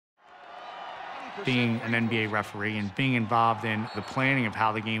Being an NBA referee and being involved in the planning of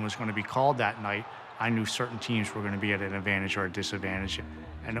how the game was going to be called that night, I knew certain teams were going to be at an advantage or a disadvantage.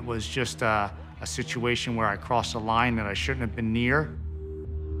 And it was just a situation where I crossed a line that I shouldn't have been near.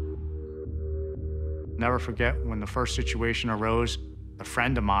 Never forget when the first situation arose, a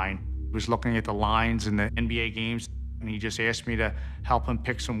friend of mine was looking at the lines in the NBA games, and he just asked me to help him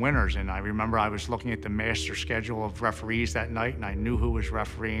pick some winners. And I remember I was looking at the master schedule of referees that night, and I knew who was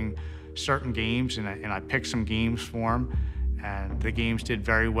refereeing certain games, and I picked some games for him. And the games did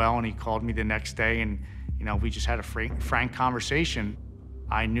very well, and he called me the next day, and we just had a frank conversation.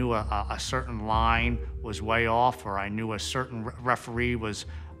 I knew a certain line was way off, or I knew a certain referee was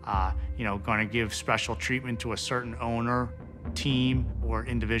going to give special treatment to a certain owner, team, or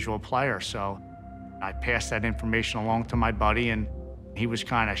individual player. So I passed that information along to my buddy, and he was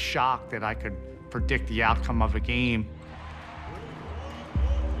kind of shocked that I could predict the outcome of a game.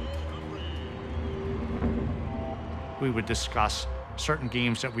 We would discuss certain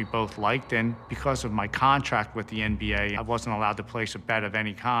games that we both liked, and because of my contract with the NBA, I wasn't allowed to place a bet of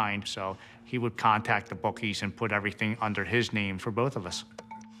any kind, so he would contact the bookies and put everything under his name for both of us.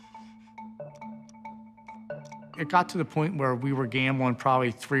 It got to the point where we were gambling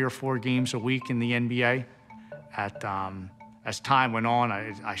probably 3 or 4 games a week in the NBA. As time went on,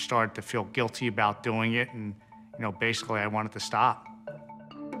 I started to feel guilty about doing it, and basically I wanted to stop.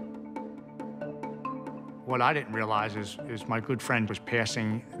 What I didn't realize is my good friend was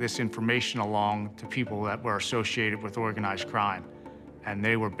passing this information along to people that were associated with organized crime. And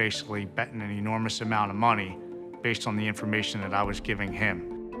they were basically betting an enormous amount of money based on the information that I was giving him.